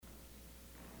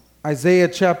Isaiah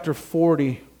chapter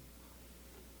 40.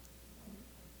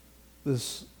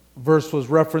 This verse was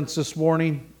referenced this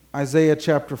morning. Isaiah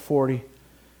chapter 40.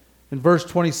 In verse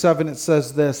 27 it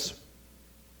says this.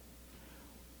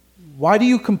 Why do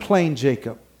you complain,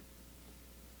 Jacob?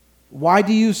 Why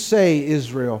do you say,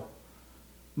 Israel,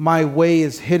 my way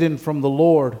is hidden from the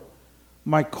Lord,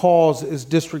 my cause is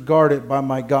disregarded by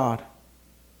my God?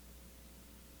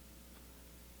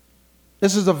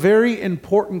 This is a very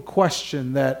important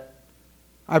question that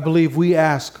I believe we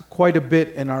ask quite a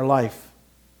bit in our life.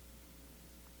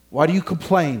 Why do you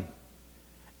complain?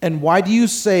 And why do you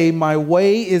say, my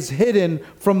way is hidden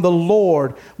from the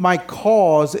Lord, my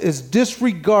cause is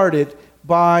disregarded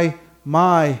by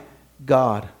my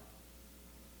God?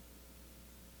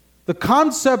 The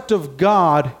concept of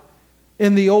God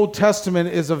in the Old Testament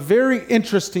is a very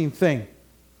interesting thing.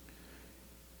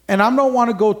 And I don't want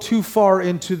to go too far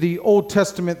into the Old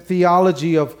Testament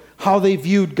theology of how they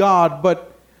viewed God, but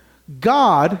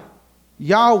God,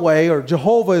 Yahweh or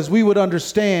Jehovah as we would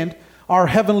understand, our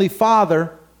Heavenly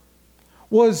Father,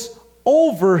 was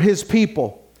over His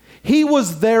people. He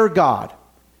was their God.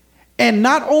 And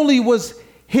not only was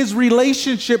His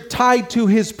relationship tied to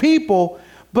His people,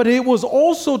 but it was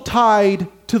also tied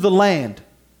to the land.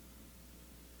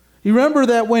 You remember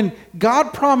that when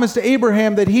God promised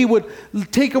Abraham that He would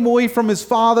take him away from his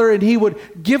father and He would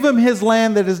give him his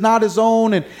land that is not his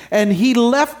own, and he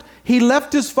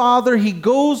left his father, he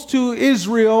goes to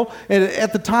Israel, and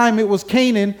at the time it was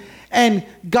Canaan, and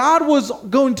God was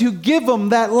going to give him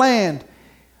that land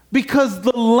because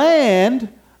the land,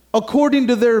 according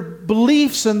to their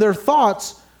beliefs and their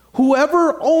thoughts,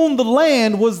 whoever owned the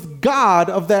land was God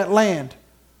of that land.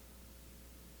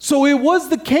 So it was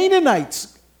the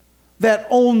Canaanites that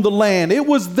owned the land. It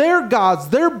was their gods,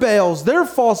 their Baals, their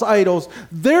false idols,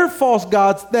 their false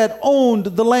gods that owned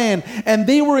the land, and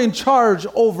they were in charge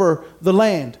over the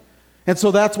land. And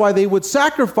so that's why they would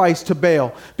sacrifice to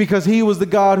Baal, because he was the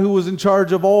God who was in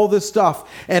charge of all this stuff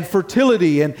and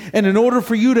fertility. And in order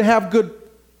for you to have good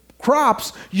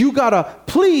crops, you got to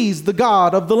please the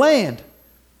God of the land.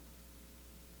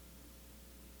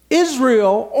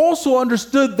 Israel also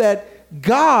understood that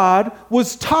God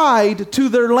was tied to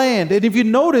their land. And if you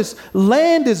notice,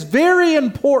 land is very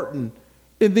important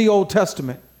in the Old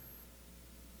Testament.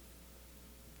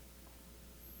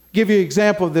 Give you an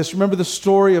example of this. Remember the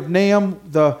story of Nahum,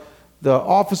 the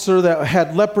officer that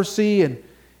had leprosy,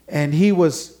 and he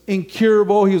was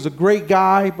incurable. He was a great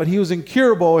guy, but he was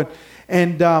incurable.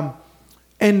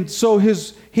 And so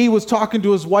he was talking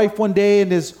to his wife one day,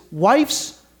 and his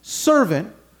wife's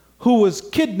servant, who was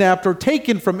kidnapped or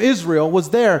taken from Israel, was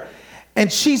there.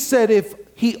 And she said if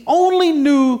he only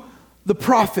knew the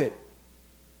prophet,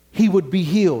 he would be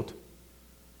healed.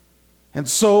 And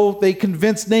so they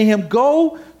convinced Nahum,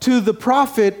 go to the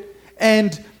prophet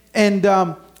and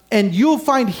you'll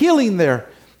find healing there.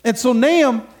 And so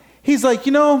Nahum, he's like,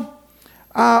 all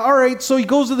right. So he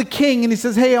goes to the king and he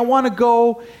says, hey, I want to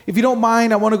go, if you don't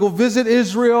mind, I want to go visit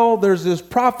Israel. There's this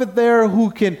prophet there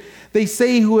they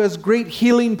say who has great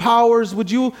healing powers.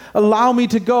 Would you allow me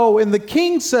to go? And the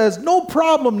king says, no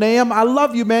problem, Nahum. I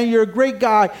love you, man. You're a great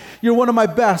guy. You're one of my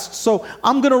best. So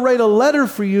I'm going to write a letter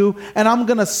for you, and I'm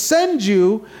going to send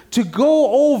you to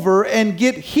go over and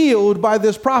get healed by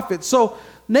this prophet. So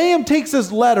Nahum takes this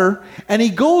letter, and he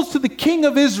goes to the king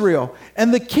of Israel.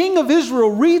 And the king of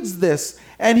Israel reads this,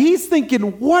 and he's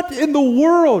thinking, what in the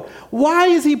world? Why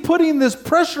is he putting this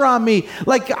pressure on me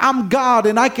like I'm God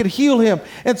and I could heal him?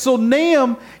 And so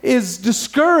Nahum is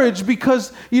discouraged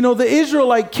because, the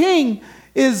Israelite king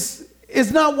is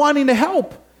not wanting to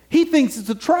help. He thinks it's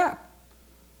a trap.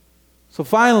 So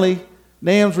finally,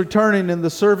 Nahum's returning and the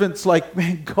servant's like,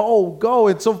 man, go.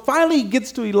 And so finally he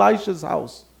gets to Elisha's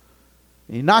house.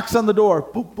 And he knocks on the door.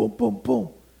 Boom, boom, boom, boom.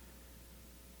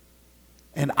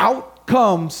 And out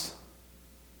comes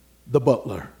the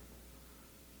butler,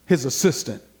 his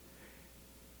assistant.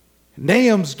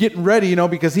 Nahum's getting ready,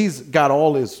 because he's got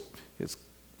all his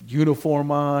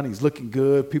uniform on. He's looking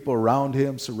good. People around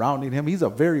him, surrounding him. He's a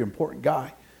very important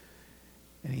guy.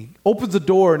 And he opens the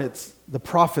door, and it's the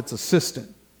prophet's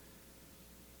assistant.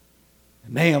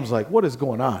 And Nahum's like, what is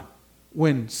going on?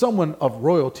 When someone of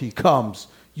royalty comes,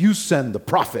 you send the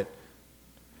prophet.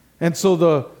 And so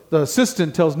the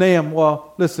assistant tells Nahum,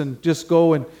 well, listen, just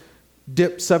go and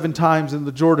dip 7 times in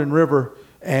the Jordan River,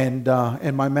 and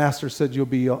my master said you'll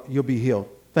be healed.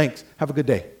 Thanks. Have a good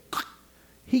day.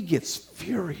 He gets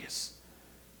furious.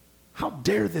 How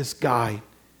dare this guy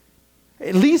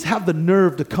at least have the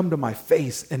nerve to come to my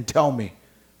face and tell me,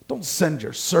 don't send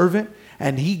your servant.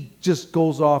 And he just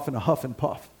goes off in a huff and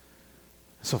puff.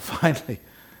 So finally,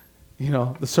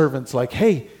 the servant's like,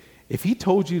 hey, if he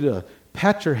told you to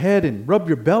pat your head and rub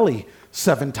your belly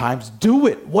 7 times, do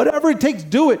it. Whatever it takes,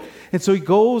 do it. And so he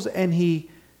goes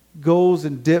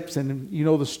and dips, and you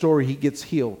know the story, he gets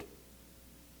healed.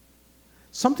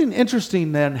 Something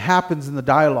interesting then happens in the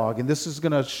dialogue, and this is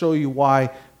going to show you why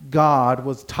God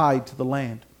was tied to the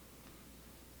land.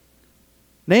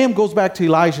 Nahum goes back to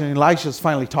Elijah, and Elisha's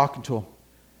finally talking to him.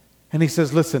 And he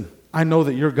says, listen, I know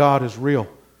that your God is real.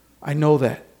 I know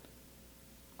that.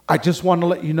 I just want to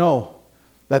let you know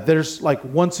that there's like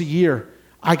once a year,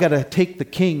 I got to take the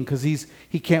king because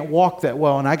he can't walk that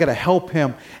well, and I got to help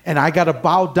him, and I got to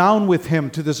bow down with him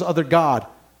to this other God.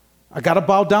 I got to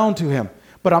bow down to him.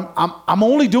 But I'm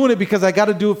only doing it because I got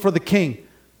to do it for the king.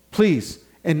 Please.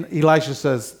 And Elisha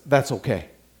says, that's okay.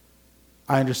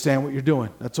 I understand what you're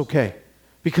doing. That's okay.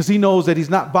 Because he knows that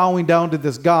he's not bowing down to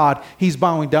this God. He's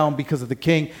bowing down because of the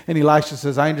king. And Elisha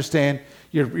says, I understand.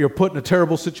 You're put in a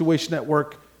terrible situation at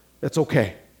work. That's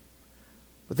okay.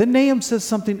 But then Nahum says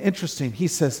something interesting. He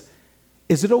says,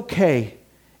 is it okay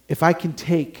if I can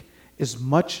take as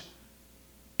much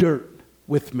dirt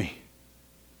with me?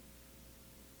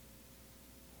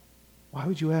 Why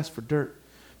would you ask for dirt?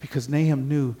 Because Nahum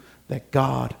knew that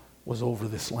God was over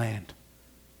this land.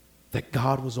 That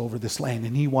God was over this land,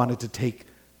 and he wanted to take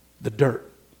the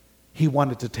dirt. He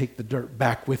wanted to take the dirt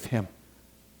back with him.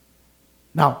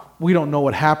 Now, we don't know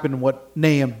what happened, what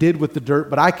Nahum did with the dirt,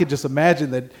 but I could just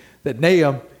imagine that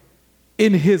Nahum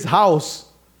in his house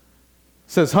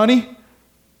says, honey,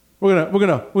 we're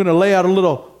gonna lay out a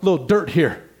little dirt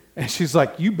here. And she's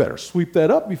like, you better sweep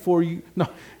that up before you no.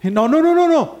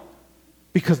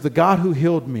 Because the God who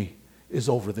healed me is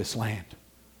over this land.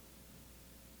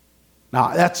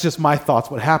 Now, that's just my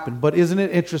thoughts, what happened. But isn't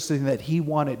it interesting that he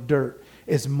wanted dirt,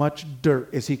 as much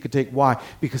dirt as he could take? Why?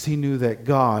 Because he knew that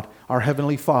God, our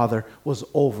Heavenly Father, was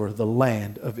over the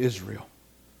land of Israel.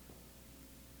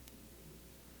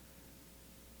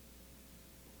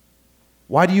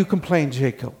 Why do you complain,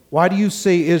 Jacob? Why do you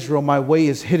say, Israel, my way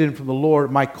is hidden from the Lord,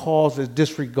 my cause is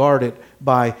disregarded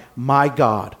by my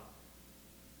God?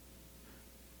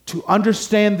 To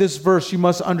understand this verse, you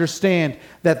must understand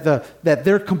that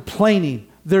they're complaining.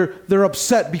 They're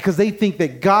upset because they think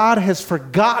that God has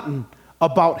forgotten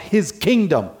about his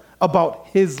kingdom, about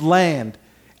his land,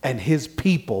 and his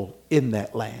people in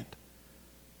that land.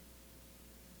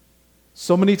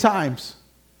 So many times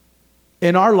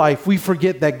in our life, we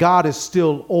forget that God is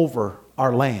still over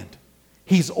our land.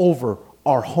 He's over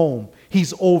our home.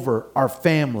 He's over our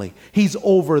family. He's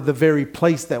over the very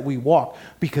place that we walk,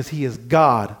 because he is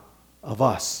God of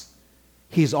us.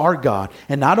 He's our God.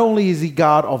 And not only is he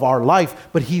God of our life,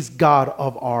 but he's God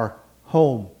of our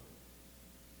home.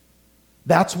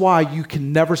 That's why you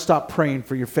can never stop praying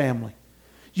for your family.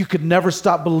 You could never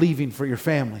stop believing for your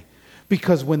family.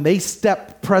 Because when they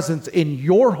step presence in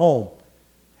your home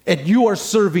and you are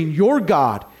serving your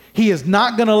God, he is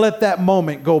not going to let that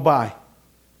moment go by.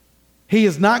 He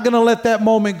is not going to let that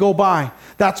moment go by.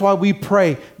 That's why we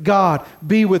pray, God,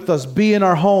 be with us, be in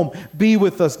our home, be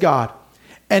with us, God.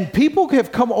 And people have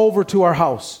come over to our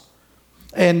house.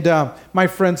 And my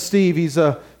friend Steve, he's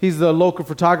the local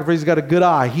photographer. He's got a good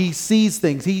eye. He sees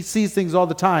things. He sees things all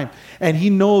the time. And he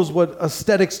knows what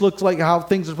aesthetics looks like, how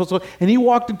things are supposed to look. And he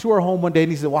walked into our home one day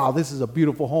and he said, wow, this is a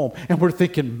beautiful home. And we're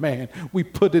thinking, man, we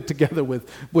put it together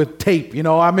with tape. You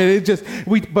know, I mean,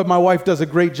 but my wife does a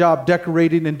great job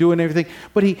decorating and doing everything.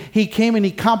 But he came and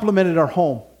he complimented our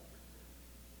home.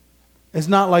 It's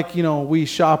not like, we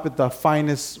shop at the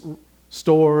finest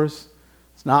stores.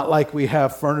 It's not like we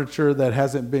have furniture that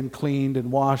hasn't been cleaned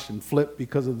and washed and flipped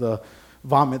because of the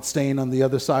vomit stain on the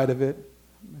other side of it.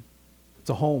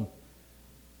 It's a home.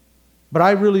 But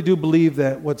I really do believe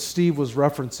that what Steve was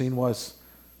referencing was,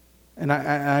 and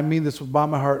I mean this with all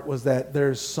my heart, was that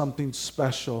there's something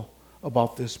special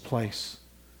about this place.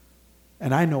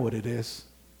 And I know what it is.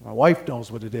 My wife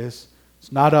knows what it is.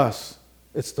 It's not us.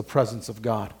 It's the presence of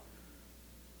God.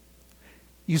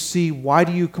 You see, why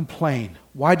do you complain?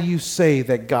 Why do you say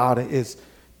that God is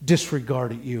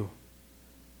disregarded you?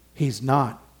 He's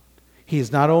not. He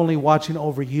is not only watching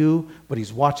over you, but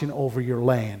he's watching over your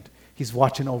land. He's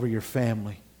watching over your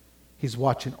family. He's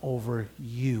watching over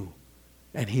you.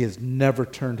 And he has never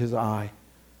turned his eye.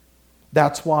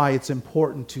 That's why it's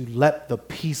important to let the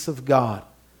peace of God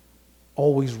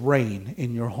always reign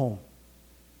in your home.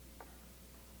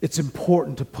 It's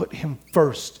important to put him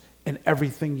first in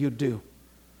everything you do.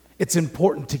 It's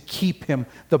important to keep him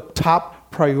the top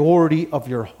priority of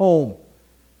your home,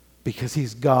 because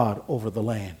he's God over the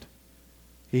land.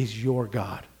 He's your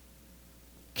God.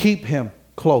 Keep him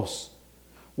close.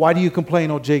 Why do you complain,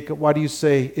 O Jacob? Why do you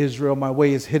say, Israel, my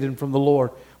way is hidden from the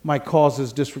Lord? my cause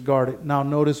is disregarded. Now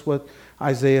notice what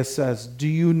Isaiah says. Do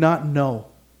you not know?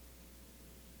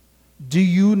 Do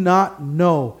you not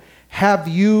know? Have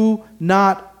you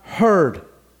not heard?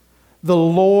 The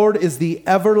Lord is the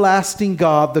everlasting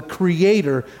God, the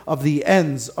creator of the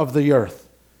ends of the earth.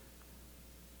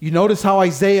 You notice how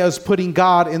Isaiah is putting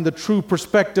God in the true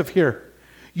perspective here.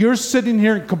 You're sitting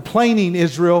here and complaining,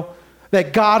 Israel,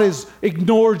 that God has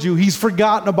ignored you. He's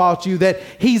forgotten about you, that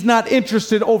He's not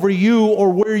interested over you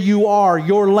or where you are,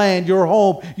 your land, your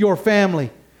home, your family.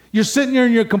 You're sitting here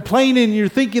and you're complaining and you're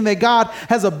thinking that God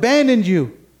has abandoned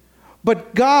you.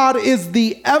 But God is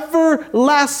the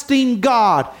everlasting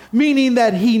God, meaning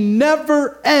that He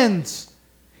never ends.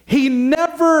 He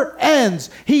never ends.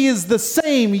 He is the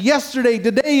same yesterday,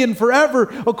 today, and forever,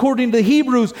 according to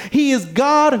Hebrews. He is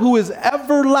God who is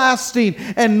everlasting.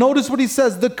 And notice what he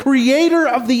says, the creator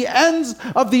of the ends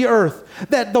of the earth.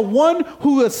 That the one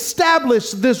who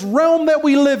established this realm that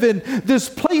we live in, this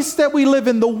place that we live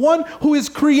in, the one who has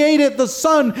created the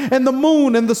sun and the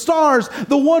moon and the stars,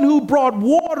 the one who brought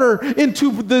water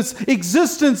into this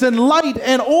existence and light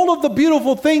and all of the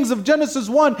beautiful things of Genesis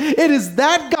 1. It is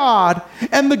that God,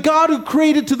 and the God who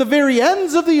created to the very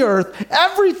ends of the earth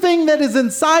everything that is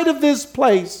inside of this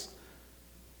place.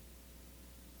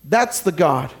 That's the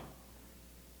God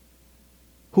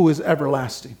who is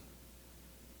everlasting.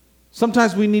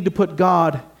 Sometimes we need to put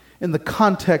God in the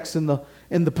context, in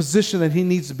the position that He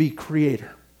needs to be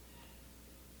creator.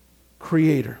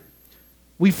 Creator.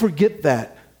 We forget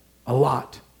that a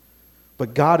lot.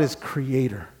 But God is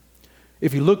creator.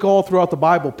 If you look all throughout the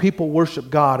Bible, people worship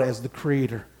God as the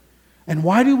creator. And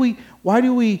why do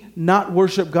we not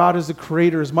worship God as the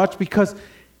creator as much? Because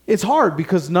it's hard,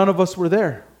 because none of us were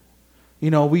there.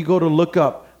 We go to look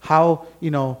up how,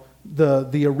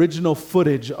 the original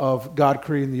footage of God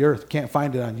creating the earth. Can't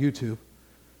find it on YouTube.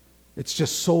 It's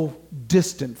just so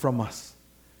distant from us.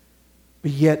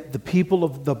 But yet the people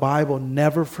of the Bible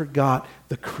never forgot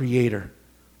the Creator.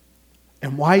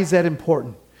 And why is that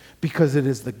important? Because it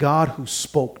is the God who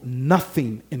spoke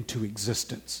nothing into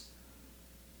existence.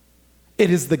 It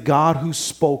is the God who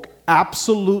spoke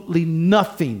absolutely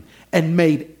nothing and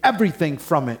made everything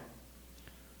from it.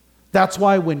 That's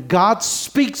why when God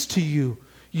speaks to you,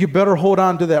 you better hold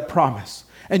on to that promise,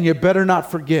 and you better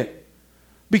not forget.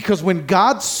 Because when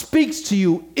God speaks to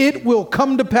you, it will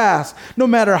come to pass. No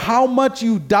matter how much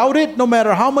you doubt it, no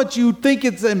matter how much you think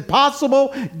it's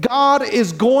impossible, God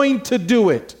is going to do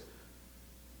it.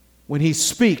 When He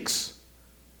speaks,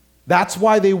 that's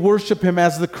why they worship Him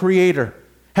as the Creator.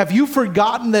 Have you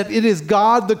forgotten that it is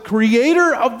God, the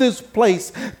Creator of this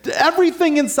place,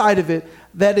 everything inside of it,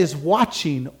 that is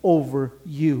watching over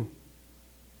you?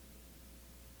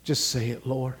 Just say it,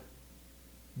 Lord.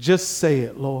 Just say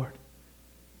it, Lord.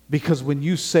 Because when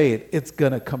you say it, it's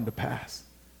going to come to pass.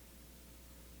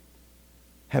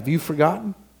 Have you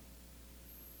forgotten?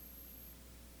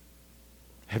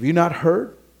 Have you not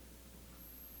heard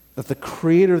that the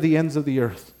Creator of the ends of the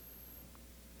earth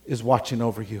is watching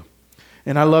over you?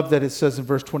 And I love that it says in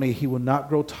verse 20, He will not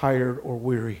grow tired or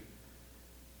weary,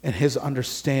 and His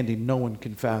understanding no one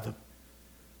can fathom.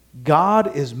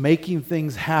 God is making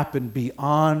things happen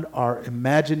beyond our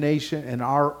imagination and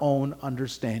our own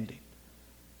understanding.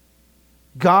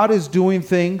 God is doing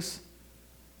things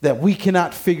that we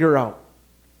cannot figure out.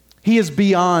 He is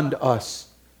beyond us.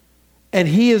 And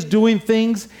He is doing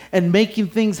things and making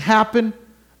things happen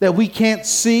that we can't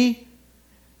see,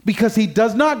 because He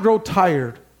does not grow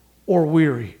tired or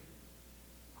weary.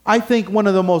 I think one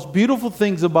of the most beautiful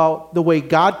things about the way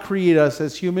God created us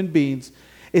as human beings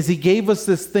is He gave us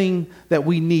this thing that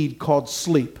we need called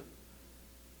sleep.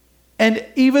 And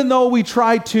even though we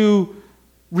try to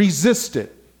resist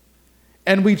it,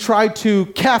 and we try to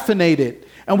caffeinate it,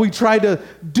 and we try to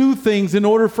do things in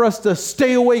order for us to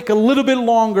stay awake a little bit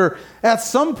longer, at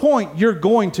some point you're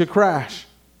going to crash.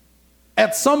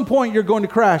 At some point you're going to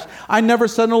crash. I never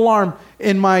set an alarm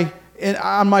on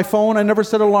my phone. I never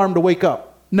set an alarm to wake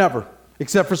up. Never.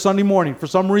 Except for Sunday morning. For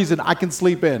some reason, I can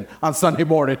sleep in on Sunday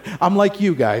morning. I'm like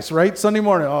you guys, right? Sunday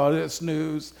morning,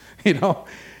 snooze,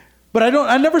 But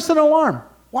I never set an alarm.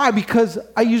 Why? Because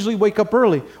I usually wake up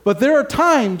early. But there are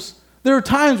times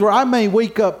where I may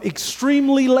wake up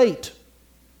extremely late.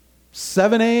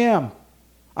 7 a.m.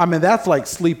 That's like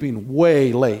sleeping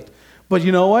way late. But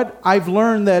you know what? I've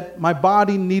learned that my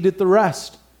body needed the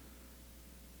rest.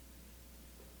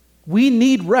 We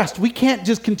need rest. We can't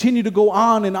just continue to go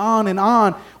on and on and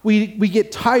on. We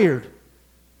get tired.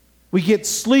 We get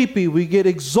sleepy. We get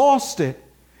exhausted.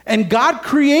 And God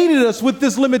created us with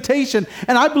this limitation.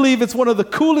 And I believe it's one of the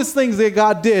coolest things that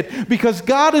God did, because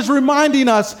God is reminding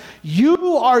us,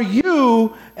 you are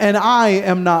you and I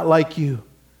am not like you.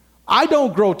 I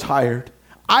don't grow tired.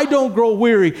 I don't grow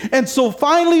weary. And so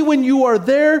finally, when you are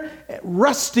there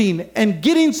resting and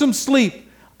getting some sleep,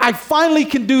 I finally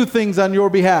can do things on your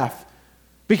behalf,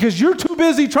 because you're too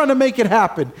busy trying to make it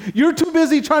happen. You're too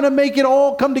busy trying to make it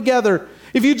all come together.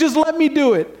 If you just let me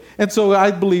do it. And so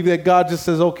I believe that God just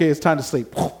says, okay, it's time to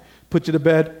sleep. Put you to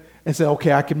bed and say,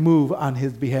 okay, I can move on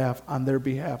his behalf, on their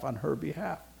behalf, on her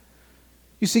behalf.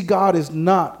 You see, God is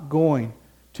not going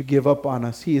to give up on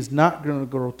us. He is not going to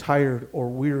grow tired or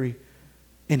weary.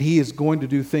 And he is going to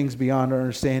do things beyond our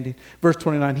understanding. Verse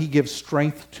 29, he gives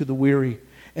strength to the weary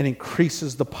and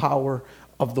increases the power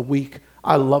of the weak.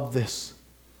 I love this.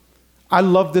 I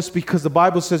love this because the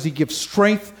Bible says he gives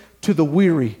strength to the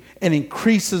weary and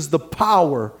increases the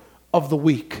power of the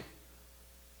weak.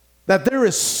 That there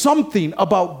is something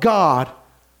about God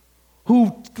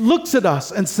who looks at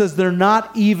us and says they're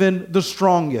not even the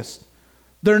strongest.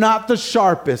 They're not the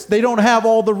sharpest. They don't have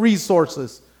all the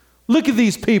resources. Look at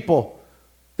these people.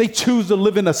 They choose to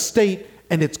live in a state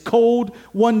and it's cold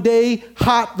one day,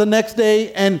 hot the next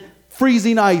day, and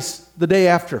freezing ice the day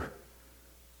after.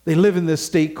 They live in this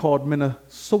state called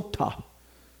Minnesota.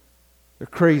 They're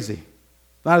crazy.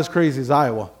 Not as crazy as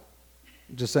Iowa.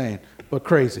 I'm just saying, but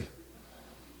crazy.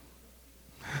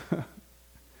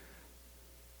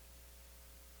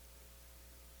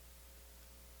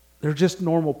 They're just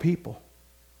normal people.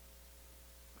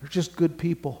 They're just good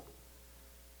people.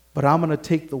 But I'm going to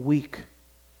take the weak.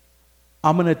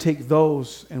 I'm going to take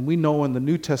those, and we know in the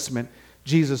New Testament,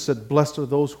 Jesus said, blessed are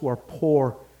those who are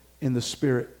poor in the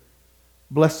spirit.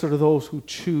 Blessed are those who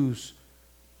choose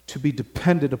to be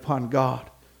dependent upon God.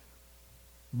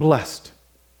 Blessed.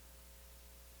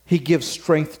 He gives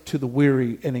strength to the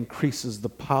weary and increases the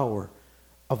power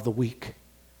of the weak.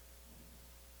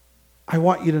 I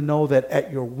want you to know that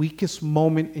at your weakest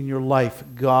moment in your life,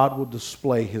 God will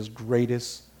display his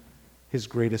greatest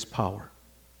power.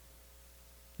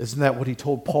 Isn't that what he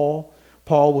told Paul?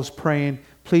 Paul was praying,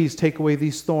 please take away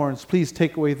these thorns. Please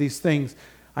take away these things.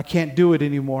 I can't do it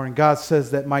anymore. And God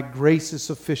says that my grace is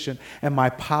sufficient and my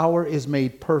power is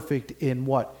made perfect in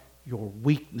what? Your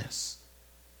weakness.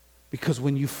 Because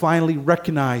when you finally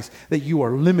recognize that you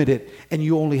are limited and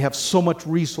you only have so much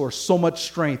resource, so much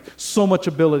strength, so much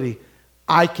ability,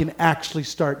 I can actually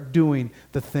start doing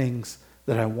the things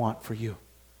that I want for you.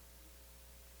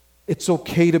 It's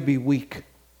okay to be weak.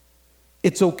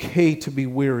 It's okay to be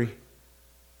weary.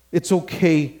 It's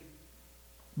okay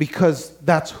because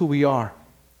that's who we are.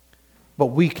 But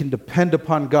we can depend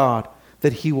upon God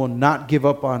that he will not give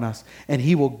up on us and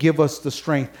he will give us the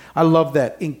strength. I love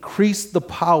that. Increase the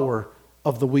power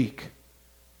of the weak.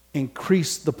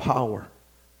 Increase the power.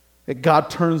 That God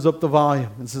turns up the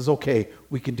volume and says, okay,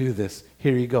 we can do this.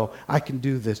 Here you go. I can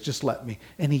do this. Just let me.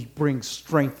 And he brings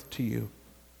strength to you.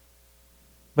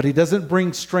 But he doesn't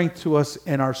bring strength to us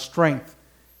in our strength.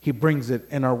 He brings it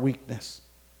in our weakness.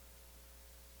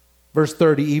 Verse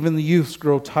 30, even the youths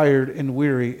grow tired and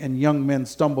weary, and young men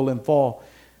stumble and fall.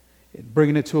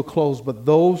 Bringing it to a close. But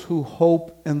those who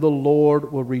hope in the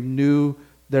Lord will renew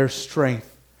their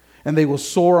strength. And they will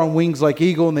soar on wings like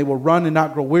eagle, and they will run and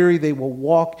not grow weary. They will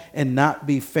walk and not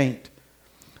be faint.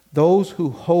 Those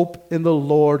who hope in the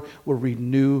Lord will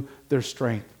renew their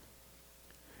strength.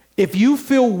 If you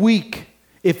feel weak,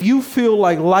 if you feel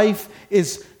like life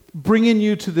is bringing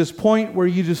you to this point where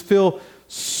you just feel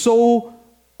so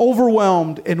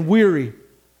overwhelmed and weary,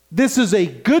 this is a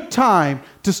good time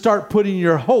to start putting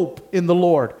your hope in the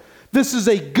Lord. This is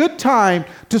a good time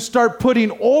to start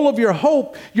putting all of your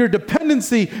hope, your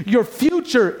dependency, your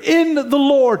future in the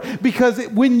Lord. Because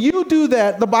when you do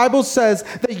that, the Bible says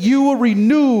that you will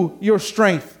renew your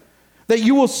strength. That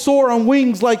you will soar on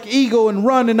wings like eagle and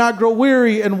run and not grow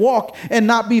weary and walk and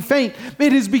not be faint.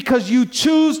 It is because you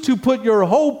choose to put your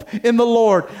hope in the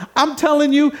Lord. I'm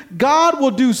telling you, God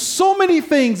will do so many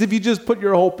things if you just put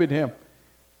your hope in him.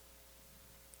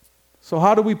 So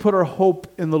how do we put our hope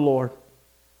in the Lord?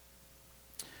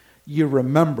 You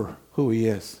remember who he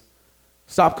is.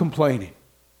 Stop complaining.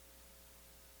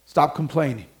 Stop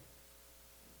complaining.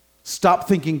 Stop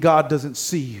thinking God doesn't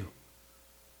see you.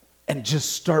 And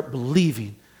just start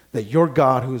believing that your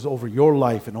God, who is over your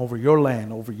life and over your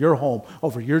land, over your home,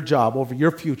 over your job, over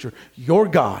your future, your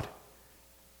God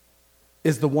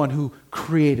is the one who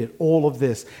created all of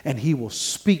this, and he will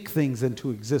speak things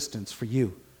into existence for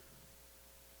you.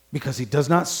 Because he does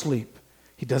not sleep.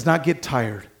 He does not get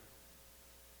tired.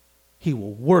 He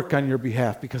will work on your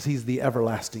behalf because he's the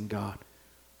everlasting God.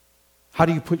 How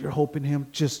do you put your hope in him?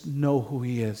 Just know who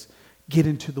he is. Get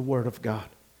into the Word of God.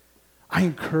 I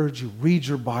encourage you, read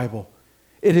your Bible.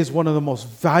 It is one of the most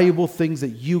valuable things that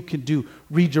you can do.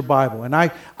 Read your Bible. And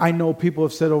I know people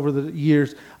have said over the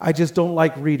years, I just don't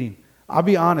like reading. I'll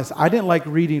be honest, I didn't like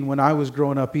reading when I was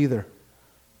growing up either.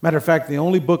 Matter of fact, the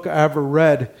only book I ever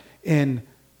read in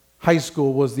high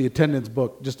school was the attendance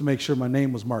book, just to make sure my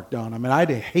name was marked down. I mean, I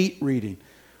did hate reading.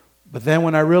 But then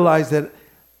when I realized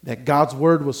that God's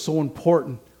Word was so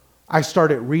important, I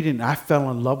started reading. I fell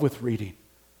in love with reading.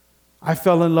 I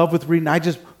fell in love with reading.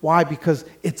 Why? Because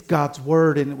it's God's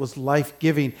Word and it was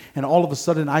life-giving. And all of a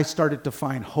sudden, I started to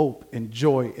find hope and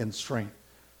joy and strength.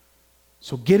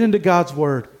 So get into God's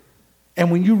Word. And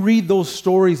when you read those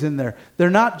stories in there, they're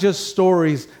not just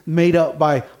stories made up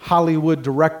by Hollywood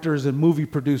directors and movie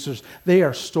producers. They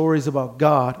are stories about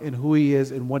God and who he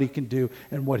is and what he can do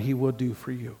and what he will do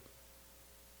for you.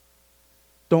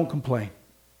 Don't complain.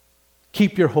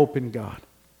 Keep your hope in God.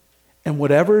 And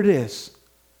whatever it is,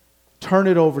 turn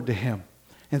it over to him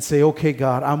and say, okay,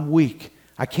 God, I'm weak.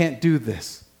 I can't do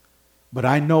this. But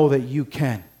I know that you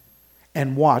can.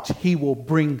 And watch, he will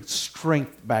bring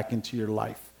strength back into your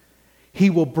life. He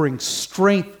will bring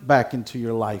strength back into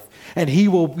your life. And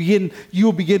you will begin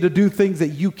to do things that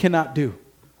you cannot do.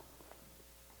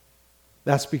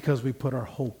 That's because we put our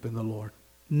hope in the Lord.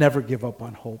 Never give up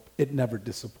on hope. It never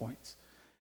disappoints.